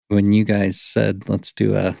when you guys said, let's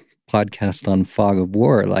do a podcast on fog of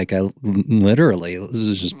war, like I literally, this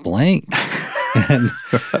was just blank. and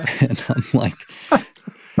I'm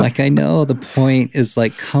like, I know the point is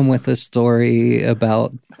like, come with a story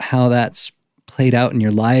about how that's played out in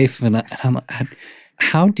your life. And I'm like,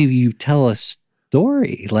 how do you tell a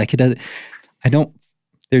story? Like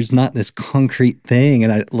there's not this concrete thing.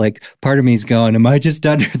 And part of me is going, am I just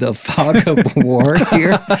under the fog of war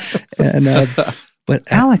here? And, but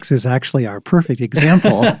Alex is actually our perfect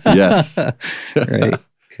example. Yes. Right.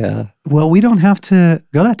 Yeah. Well, we don't have to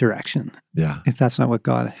go that direction. Yeah. If that's not what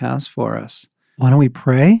God has for us. Why don't we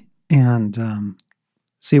pray and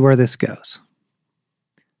see where this goes?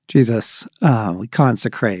 Jesus, we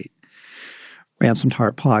consecrate Ransomed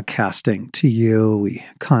Heart podcasting to you. We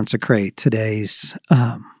consecrate today's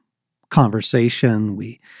conversation.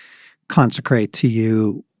 We consecrate to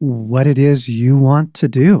you what it is you want to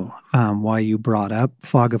do, why you brought up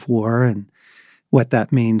fog of war and what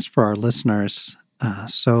that means for our listeners.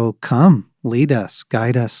 So come, lead us,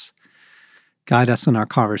 guide us in our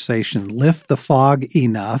conversation. Lift the fog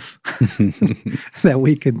enough that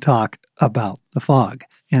we can talk about the fog.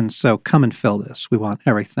 And so come and fill this. We want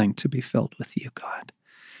everything to be filled with you, God.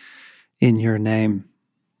 In your name,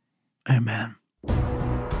 amen.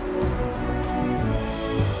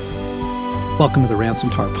 Welcome to the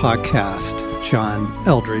Ransomed Heart Podcast. John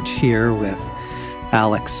Eldridge here with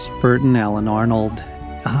Alex Burton, Alan Arnold.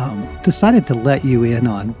 Decided to let you in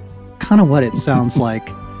on kind of what it sounds like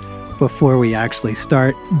before we actually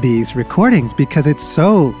start these recordings, because it's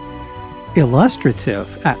so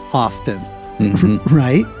illustrative often,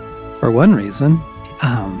 right? For one reason,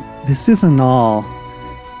 this isn't all,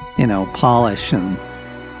 polish and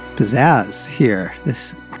pizzazz here.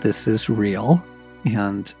 This is real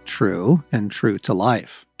and true to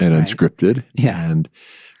life. And right? unscripted. Yeah. And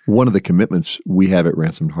one of the commitments we have at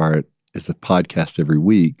Ransomed Heart is a podcast every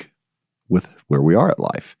week with where we are at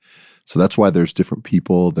life. So that's why there's different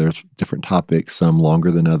people, there's different topics, some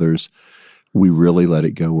longer than others. We really let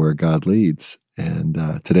it go where God leads.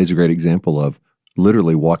 And today's a great example of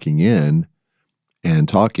literally walking in and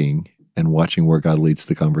talking and watching where God leads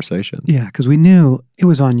the conversation. Yeah, because we knew it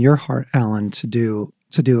was on your heart, Alan, to do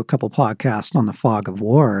a couple podcasts on the fog of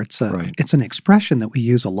war. It's an expression that we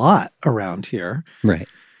use a lot around here. Right.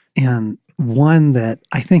 And one that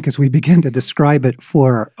I think as we begin to describe it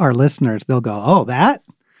for our listeners, they'll go, oh, that?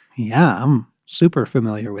 Yeah, I'm super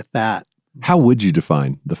familiar with that. How would you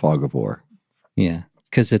define the fog of war? Yeah,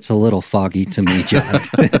 because it's a little foggy to me, John.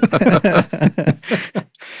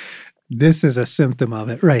 This is a symptom of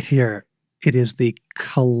it right here. It is the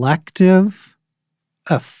collective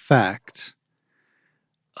effect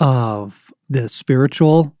of the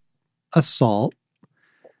spiritual assault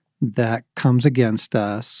that comes against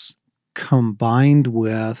us, combined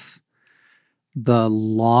with the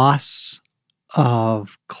loss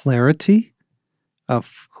of clarity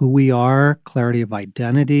of who we are, clarity of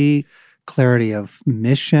identity, clarity of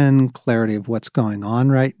mission, clarity of what's going on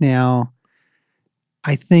right now.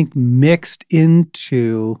 I think mixed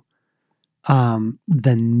into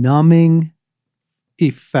the numbing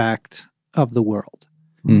effect of the world.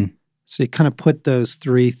 Mm. So you kind of put those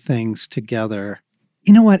three things together.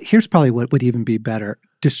 You know what? Here's probably what would even be better.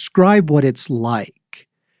 Describe what it's like.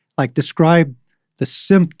 Like describe the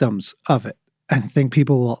symptoms of it. I think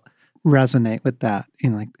people will resonate with that.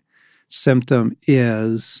 Like symptom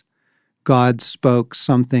is God spoke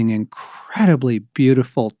something incredibly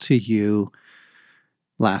beautiful to you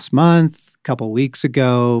last month, a couple weeks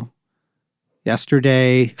ago,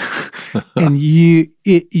 yesterday, and you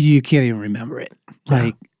can't even remember it.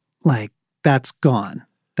 Like that's gone.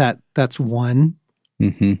 That's one.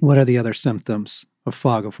 Mm-hmm. What are the other symptoms of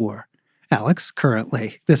fog of war? Alex,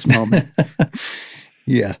 currently, this moment.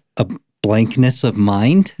 Yeah. A blankness of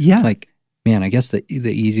mind. Yeah. Like, man, I guess the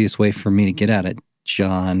easiest way for me to get at it,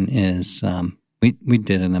 John, is we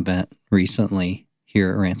did an event recently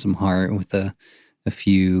here at Ransom Heart with a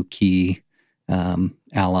few key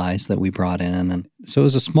allies that we brought in. And so it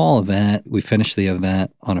was a small event. We finished the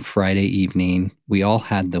event on a Friday evening. We all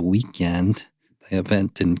had the weekend. The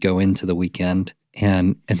event didn't go into the weekend.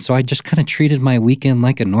 And so I just kind of treated my weekend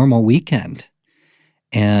like a normal weekend.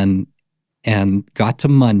 And got to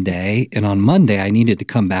Monday, and on Monday I needed to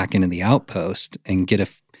come back into the outpost and get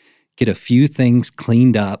a few things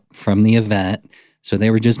cleaned up from the event. So they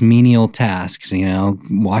were just menial tasks,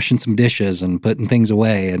 washing some dishes and putting things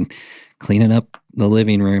away and cleaning up the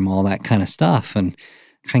living room, all that kind of stuff. And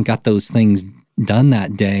kind of got those things done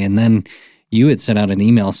that day. And then you had sent out an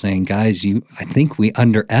email saying, guys, I think we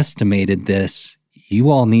underestimated this. you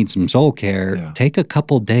all need some soul care. Yeah. Take a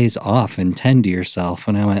couple days off and tend to yourself.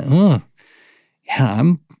 And I went, oh, yeah,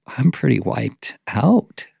 I'm pretty wiped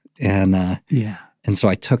out. And and so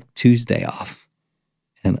I took Tuesday off.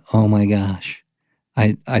 And oh my gosh,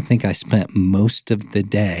 I think I spent most of the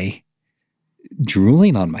day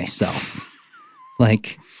drooling on myself.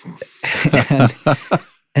 Like,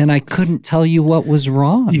 and I couldn't tell you what was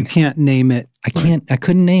wrong. You can't name it. I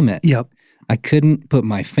couldn't name it. Yep. I couldn't put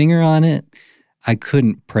my finger on it. I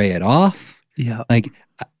couldn't pray it off. Yep. Like,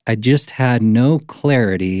 I just had no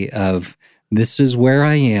clarity of this is where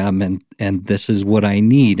I am and this is what I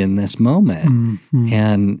need in this moment.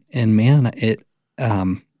 Mm-hmm. And man,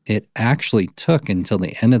 it actually took until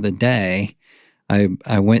the end of the day.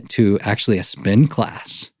 I went to actually a spin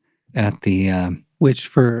class at the which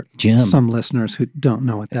for gym. Some listeners who don't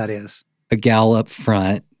know what that is. A gal up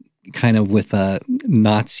front, kind of with a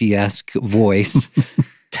Nazi-esque voice,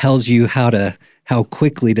 tells you how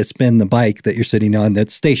quickly to spin the bike that you're sitting on,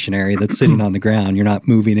 that's stationary, that's sitting on the ground. You're not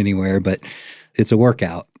moving anywhere, but it's a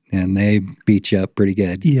workout, and they beat you up pretty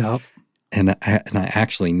good. Yep. And I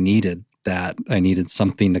actually needed that. I needed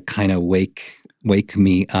something to kind of wake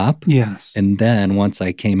me up. Yes. And then once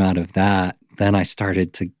I came out of that, then I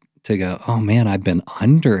started to go, oh man, I've been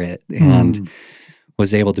under it, and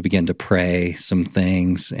was able to begin to pray some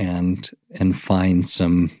things and find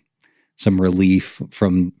some relief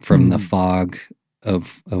from the fog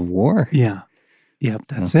of war. Yeah. Yep.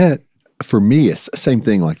 That's it. For me, it's the same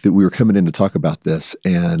thing. Like that, we were coming in to talk about this,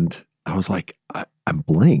 and I was like, I'm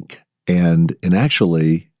blank. And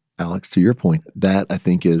actually, Alex, to your point, that I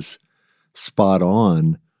think is spot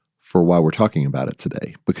on for why we're talking about it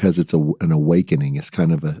today, because it's an awakening. It's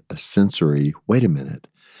kind of a sensory, wait a minute.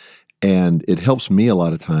 And it helps me a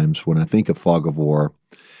lot of times when I think of fog of war,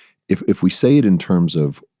 if we say it in terms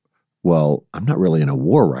of, well, I'm not really in a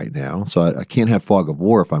war right now, so I can't have fog of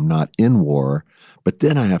war if I'm not in war. But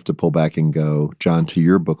then I have to pull back and go, John, to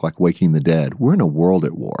your book, like Waking the Dead, we're in a world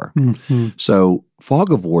at war. Mm-hmm. So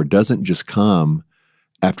fog of war doesn't just come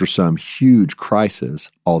after some huge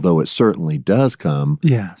crisis, although it certainly does come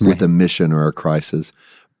with a mission or a crisis.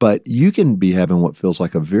 But you can be having what feels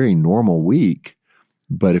like a very normal week.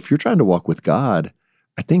 But if you're trying to walk with God,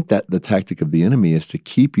 I think that the tactic of the enemy is to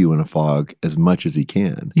keep you in a fog as much as he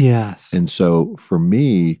can. Yes. And so for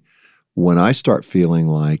me, when I start feeling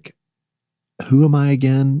like, who am I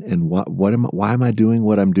again? And why am I doing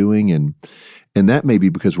what I'm doing? And that may be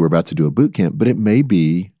because we're about to do a boot camp, but it may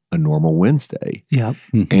be a normal Wednesday. Yep.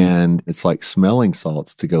 And it's like smelling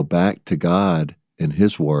salts to go back to God and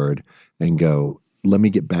his word and go, let me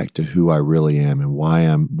get back to who I really am and why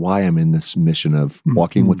I'm in this mission of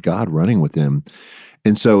walking with God, running with him.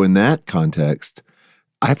 And so in that context,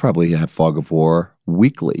 I probably have fog of war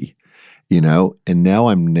weekly, and now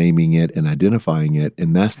I'm naming it and identifying it.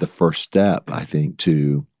 And that's the first step, I think,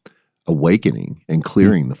 to awakening and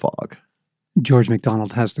clearing the fog. George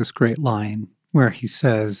MacDonald has this great line where he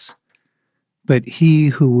says, but he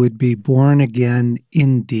who would be born again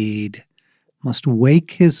indeed must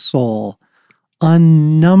wake his soul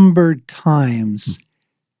unnumbered times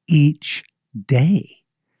each day.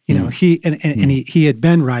 He had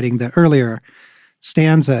been writing the earlier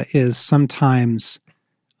stanza is sometimes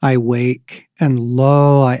I wake and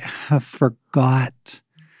lo, I have forgot.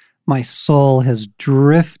 My soul has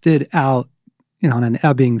drifted out, on an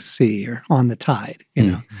ebbing sea or on the tide,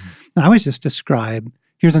 And I always just describe,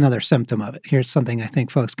 here's another symptom of it. Here's something I think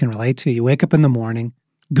folks can relate to. You wake up in the morning,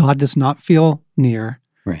 God does not feel near.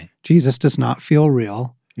 Right. Jesus does not feel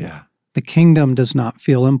real. Yeah. The kingdom does not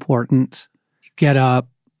feel important. You get up,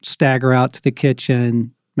 stagger out to the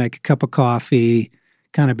kitchen, make a cup of coffee,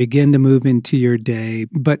 kind of begin to move into your day,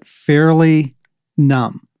 but fairly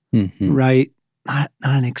numb, right? Not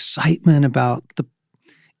an excitement about the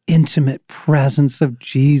intimate presence of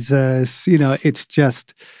Jesus. It's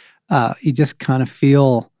just, you just kind of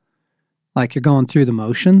feel like you're going through the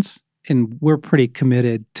motions. And we're pretty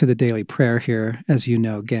committed to the daily prayer here, as you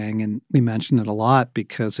know, gang, and we mention it a lot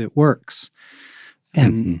because it works.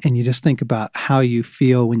 And you just think about how you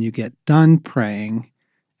feel when you get done praying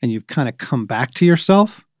and you've kind of come back to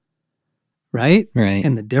yourself, right? Right.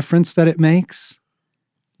 And the difference that it makes.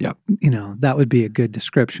 Yeah. That would be a good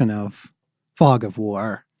description of fog of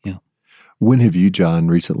war. Yeah. When have you, John,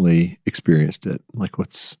 recently experienced it? Like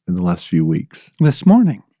what's in the last few weeks? This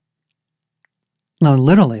morning. No,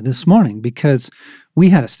 literally this morning, because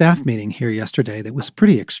we had a staff meeting here yesterday that was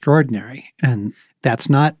pretty extraordinary. And that's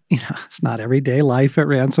not, it's not everyday life at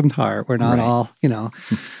Ransomed Heart. We're not all,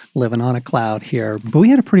 living on a cloud here. But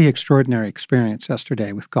we had a pretty extraordinary experience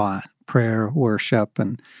yesterday with God, prayer, worship,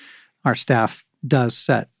 and our staff does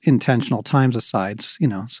set intentional times aside,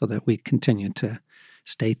 so that we continue to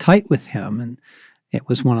stay tight with him. And it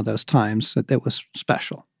was one of those times that was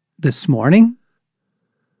special. This morning,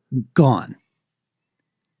 gone.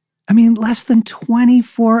 I mean, less than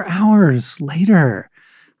 24 hours later,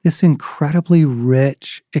 this incredibly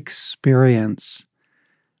rich experience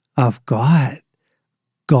of God,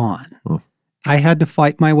 gone. Oh. I had to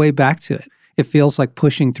fight my way back to it. It feels like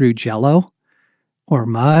pushing through Jell-O or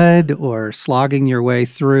mud or slogging your way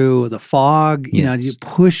through the fog. Yes. You're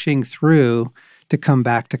pushing through to come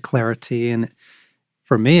back to clarity. And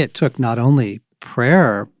for me, it took not only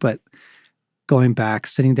prayer, but going back,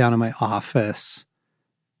 sitting down in my office,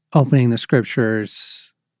 opening the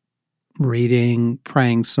scriptures, reading,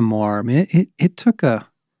 praying some more. I mean, it took a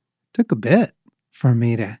bit for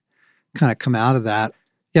me to kind of come out of that.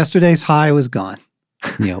 Yesterday's high was gone.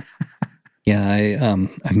 Yep. Yeah,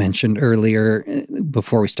 I mentioned earlier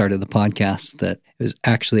before we started the podcast that it was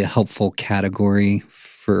actually a helpful category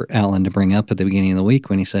for Alan to bring up at the beginning of the week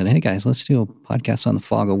when he said, "Hey guys, let's do a podcast on the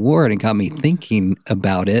Fog of War." And it got me thinking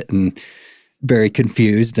about it and very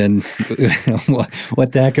confused and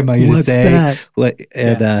what the heck am I going to say?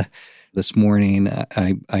 That? This morning,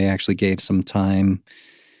 I actually gave some time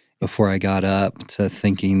before I got up to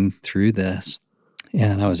thinking through this.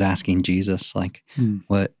 And I was asking Jesus, like,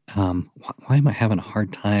 why am I having a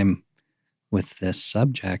hard time with this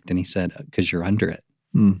subject? And he said, because you're under it.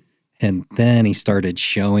 And then he started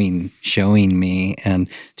showing me. And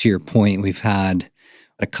to your point, we've had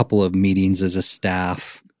a couple of meetings as a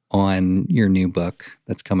staff on your new book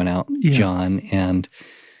that's coming out, John, and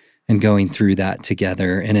going through that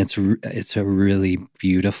together. And it's a really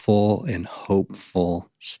beautiful and hopeful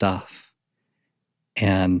stuff.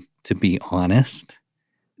 And to be honest,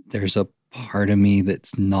 there's a part of me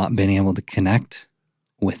that's not been able to connect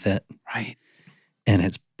with it. Right. And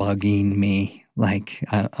it's bugging me. Like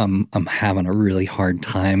I'm having a really hard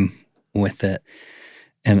time with it.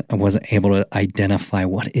 And I wasn't able to identify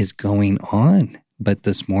what is going on. But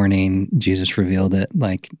this morning, Jesus revealed it.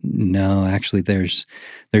 Like, no, actually, there's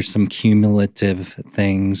some cumulative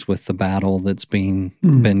things with the battle that's been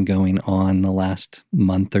going on the last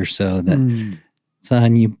month or so that,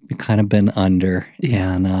 son, you've kind of been under.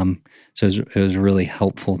 Yeah. And so it was really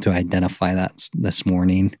helpful to identify that this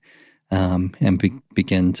morning and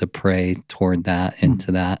begin to pray toward that,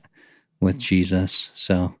 into that with Jesus.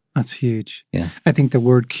 So that's huge. Yeah. I think the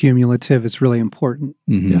word cumulative is really important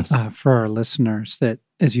Yes. for our listeners, that,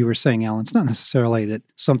 as you were saying, Alan, it's not necessarily that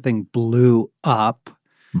something blew up.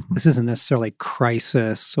 This isn't necessarily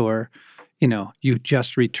crisis or, you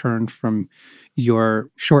just returned from your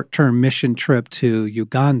short-term mission trip to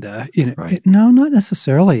Uganda. Right. No, not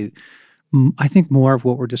necessarily. I think more of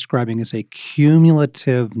what we're describing is a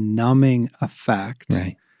cumulative numbing effect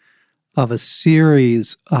of a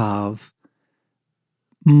series of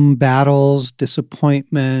battles,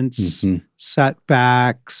 disappointments,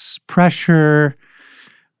 setbacks, pressure,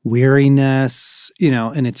 weariness,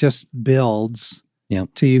 and it just builds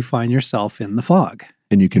till you find yourself in the fog.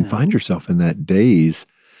 And you can find yourself in that daze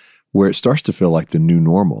where it starts to feel like the new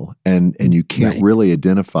normal, and you can't really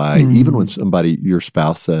identify, even when your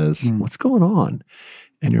spouse says, "What's going on?"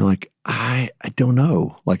 And you're like, I don't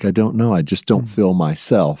know. Like, I don't know. I just don't feel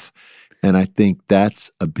myself. And I think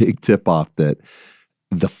that's a big tip-off that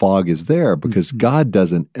the fog is there, because God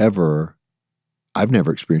doesn't ever, I've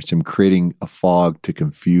never experienced him creating a fog to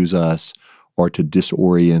confuse us or to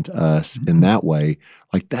disorient us in that way.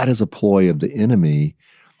 Like, that is a ploy of the enemy.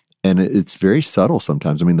 And it's very subtle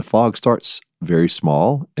sometimes. I mean, the fog starts very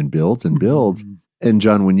small and builds and builds. And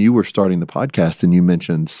John, when you were starting the podcast and you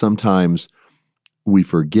mentioned sometimes we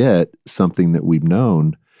forget something that we've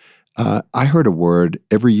known, I heard a word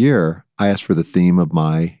every year. I ask for the theme of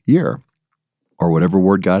my year, or whatever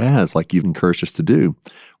word God has, like you've encouraged us to do.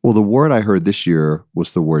 Well, the word I heard this year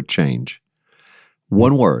was the word change.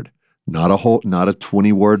 One word, not a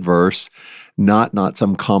 20-word verse, not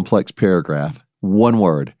some complex paragraph, one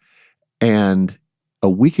word. And a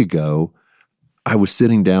week ago, I was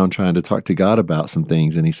sitting down trying to talk to God about some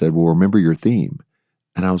things, and he said, "Well, remember your theme."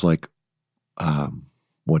 And I was like,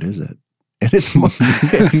 what is it? And it's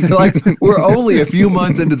like, we're only a few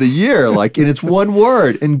months into the year, and it's one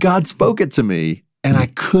word, and God spoke it to me, and I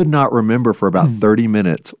could not remember for about 30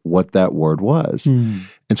 minutes what that word was. And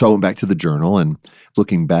so I went back to the journal, and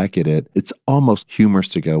looking back at it, it's almost humorous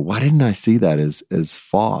to go, why didn't I see that as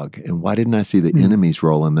fog? And why didn't I see the enemy's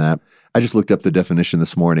role in that? I just looked up the definition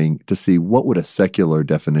this morning to see what would a secular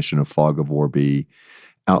definition of fog of war be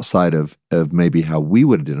outside of maybe how we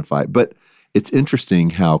would identify it. But it's interesting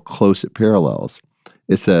how close it parallels.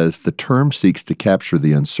 It says the term seeks to capture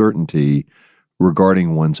the uncertainty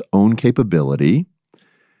regarding one's own capability,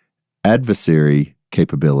 adversary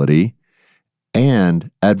capability, and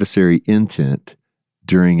adversary intent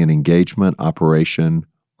during an engagement, operation,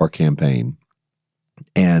 or campaign.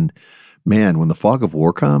 And man, when the fog of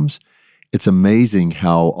war comes, it's amazing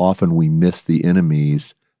how often we miss the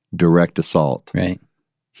enemy's direct assault. Right.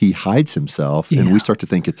 He hides himself, and we start to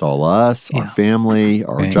think it's all us, our family,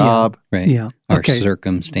 our job. Right. Yeah. Our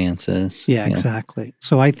circumstances. Yeah, exactly.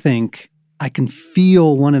 So I think I can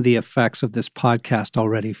feel one of the effects of this podcast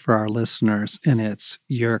already for our listeners, and it's,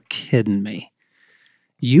 you're kidding me.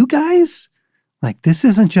 You guys? Like, this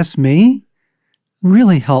isn't just me?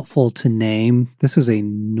 Really helpful to name. This is a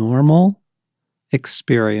normal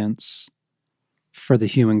experience for the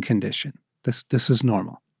human condition. This is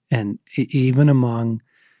normal. And even among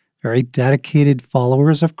very dedicated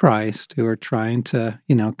followers of Christ who are trying to,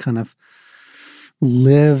 kind of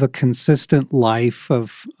live a consistent life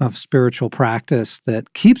of spiritual practice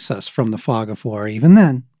that keeps us from the fog of war, even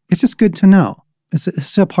then, it's just good to know.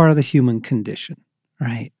 It's a part of the human condition,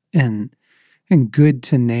 right? And good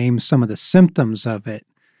to name some of the symptoms of it,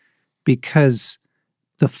 because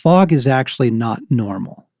the fog is actually not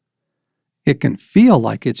normal. It can feel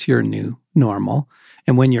like it's your new normal.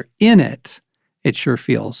 And when you're in it, it sure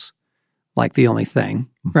feels like the only thing,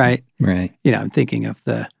 right? Right. I'm thinking of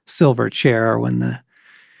the silver chair when the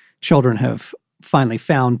children have finally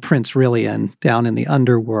found Prince Rilian down in the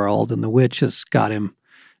underworld, and the witch has got him,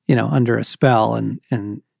 under a spell,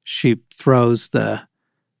 and she throws the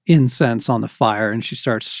incense on the fire and she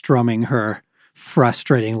starts strumming her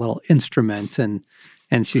frustrating little instrument, and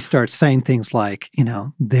she starts saying things like,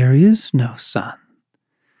 there is no sun.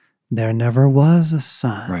 There never was a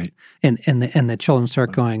sun. Right. And the children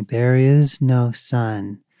start going, there is no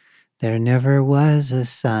sun. There never was a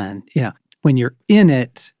sun. When you're in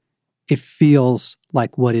it, it feels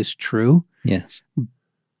like what is true. Yes.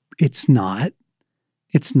 It's not.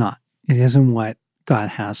 It's not. It isn't what God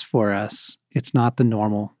has for us. It's not the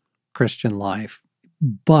normal Christian life,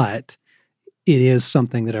 but it is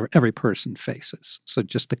something that every person faces. So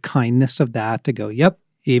just the kindness of that to go, yep,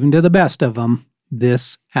 even to the best of them,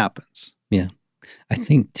 this happens. Yeah. I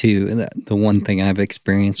think, too, that the one thing I've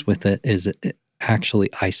experienced with it is it actually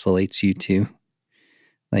isolates you, too.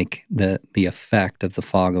 Like the effect of the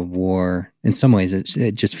fog of war, in some ways,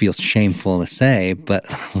 it just feels shameful to say, but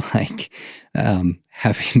like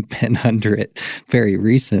having been under it very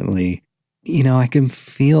recently, I can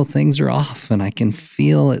feel things are off, and I can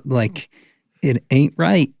feel it like it ain't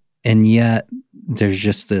right. And yet there's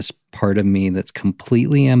just this part of me that's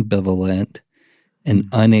completely ambivalent and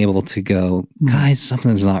unable to go, guys,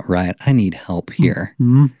 something's not right. I need help here.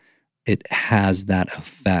 Mm-hmm. It has that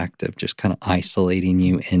effect of just kind of isolating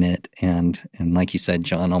you in it. And like you said,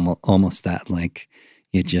 John, almost that, like,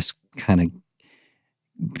 you just kind of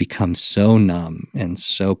become so numb and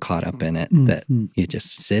so caught up in it that you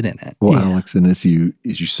just sit in it. Well, Alex, and as you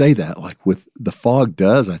say that, like, with the fog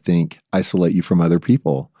does, I think, isolate you from other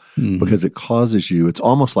people because it causes you, it's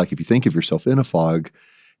almost like if you think of yourself in a fog,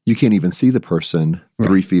 you can't even see the person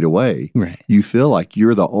 3 feet away. Right. You feel like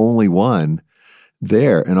you're the only one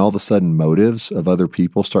there, and all of a sudden motives of other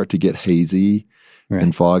people start to get hazy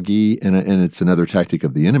and foggy, and it's another tactic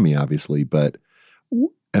of the enemy, obviously. But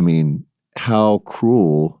I mean, how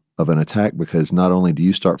cruel of an attack, because not only do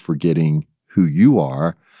you start forgetting who you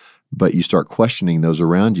are, but you start questioning those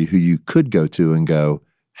around you who you could go to and go,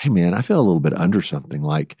 hey man, I feel a little bit under something,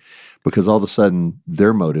 like, because all of a sudden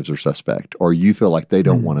their motives are suspect, or you feel like they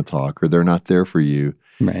don't want to talk, or they're not there for you.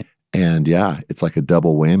 Right. And it's like a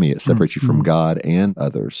double whammy. It separates you from God and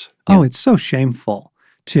others. Oh, it's so shameful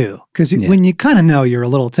too, because when you kind of know you're a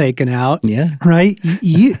little taken out, right?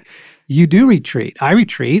 You do retreat. I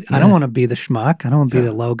retreat. I don't want to be the schmuck. I don't want to be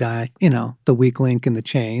the low guy, the weak link in the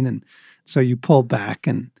chain. And so you pull back,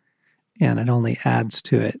 and it only adds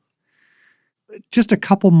to it. Just a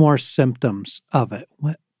couple more symptoms of it.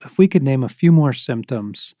 If we could name a few more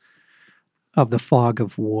symptoms of the fog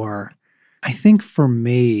of war, I think for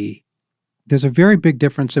me, there's a very big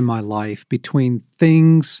difference in my life between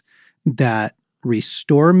things that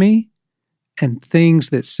restore me and things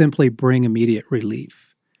that simply bring immediate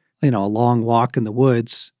relief. A long walk in the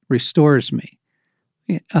woods restores me.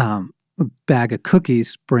 A bag of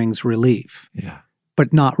cookies brings relief,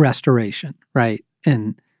 but not restoration, right?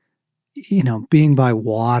 And, being by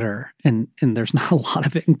water, and there's not a lot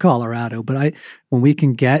of it in Colorado, but when we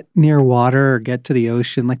can get near water or get to the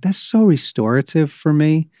ocean, like, that's so restorative for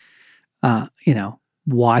me.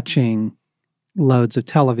 Watching loads of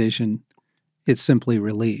television, it's simply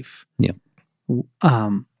relief. Yeah.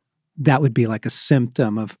 That would be like a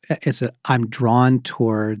symptom of, I'm drawn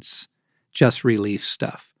towards just relief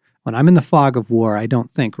stuff. When I'm in the fog of war, I don't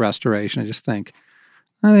think restoration. I just think,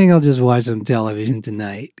 I think I'll just watch some television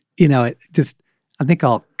tonight. I think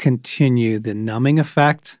I'll continue the numbing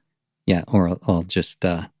effect. Yeah, or I'll just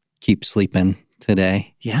keep sleeping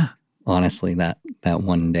today. Yeah. Honestly, that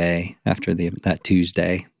one day after that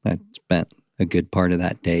Tuesday, I spent a good part of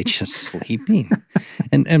that day just sleeping.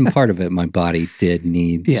 and part of it, my body did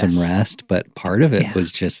need some rest, but part of it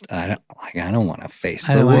was just, I don't want to face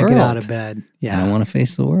the world. I don't want to get out of bed. Yeah. I don't want to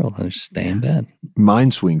face the world. I'll just stay in bed.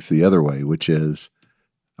 Mine swings the other way, which is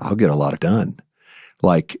I'll get a lot done.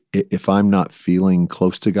 Like if I'm not feeling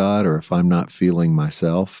close to God or if I'm not feeling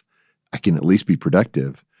myself, I can at least be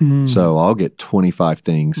productive. So I'll get 25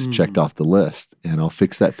 things checked off the list, and I'll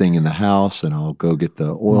fix that thing in the house, and I'll go get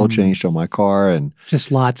the oil changed on my car, and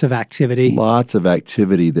just lots of activity. Lots of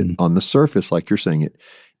activity that on the surface, like you're saying,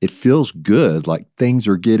 it feels good, like things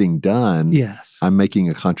are getting done. Yes. I'm making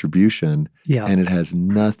a contribution, yeah. And it has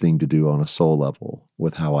nothing to do on a soul level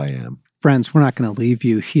with how I am. Friends, we're not going to leave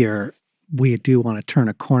you here. We do want to turn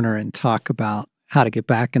a corner and talk about how to get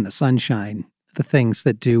back in the sunshine, the things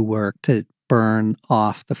that do work to burn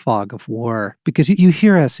off the fog of war. Because you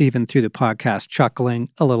hear us even through the podcast chuckling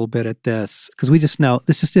a little bit at this, because we just know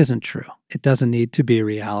this just isn't true. It doesn't need to be a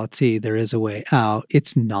reality. There is a way out.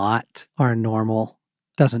 It's not our normal.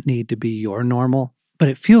 Doesn't need to be your normal. But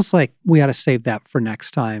it feels like we ought to save that for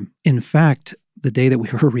next time. In fact, the day that we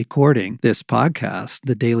were recording this podcast,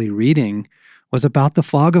 the daily reading was about the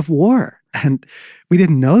fog of war. And we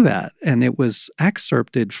didn't know that. And it was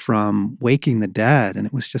excerpted from Waking the Dead. And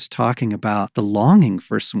it was just talking about the longing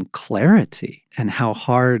for some clarity and how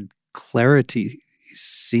hard clarity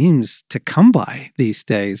seems to come by these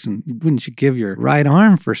days. And wouldn't you give your right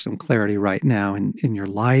arm for some clarity right now in your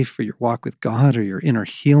life or your walk with God or your inner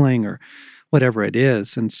healing or whatever it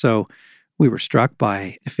is? And so we were struck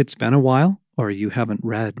by, if it's been a while, or you haven't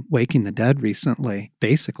read Waking the Dead recently,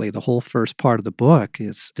 basically the whole first part of the book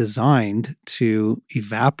is designed to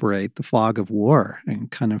evaporate the fog of war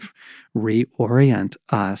and kind of reorient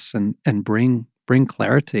us and bring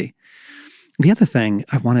clarity. The other thing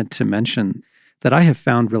I wanted to mention that I have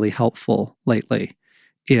found really helpful lately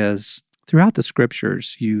is throughout the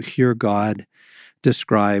scriptures, you hear God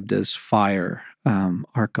described as fire.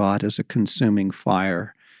 Our God is a consuming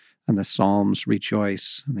fire. And the Psalms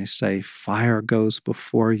rejoice, and they say, fire goes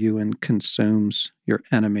before you and consumes your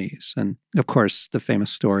enemies. And of course, the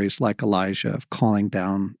famous stories like Elijah of calling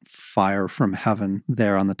down fire from heaven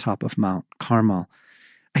there on the top of Mount Carmel.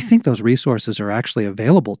 I think those resources are actually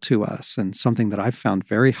available to us. And something that I've found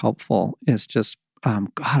very helpful is just,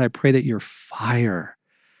 God, I pray that your fire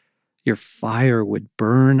would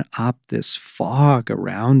burn up this fog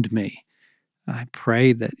around me. I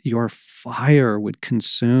pray that your fire would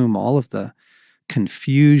consume all of the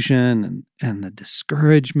confusion and the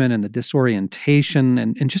discouragement and the disorientation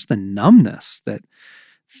and just the numbness that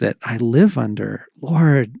I live under.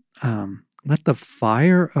 Lord, let the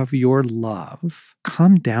fire of your love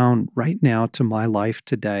come down right now to my life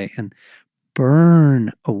today and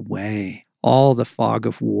burn away all the fog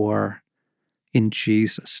of war in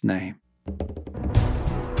Jesus' name.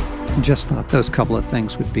 Just thought those couple of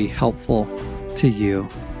things would be helpful to you.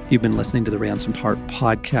 You've been listening to the Ransomed Heart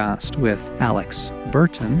podcast with Alex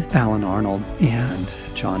Burton, Alan Arnold, and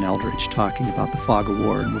John Eldridge talking about the fog of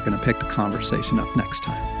war, and we're going to pick the conversation up next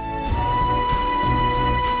time.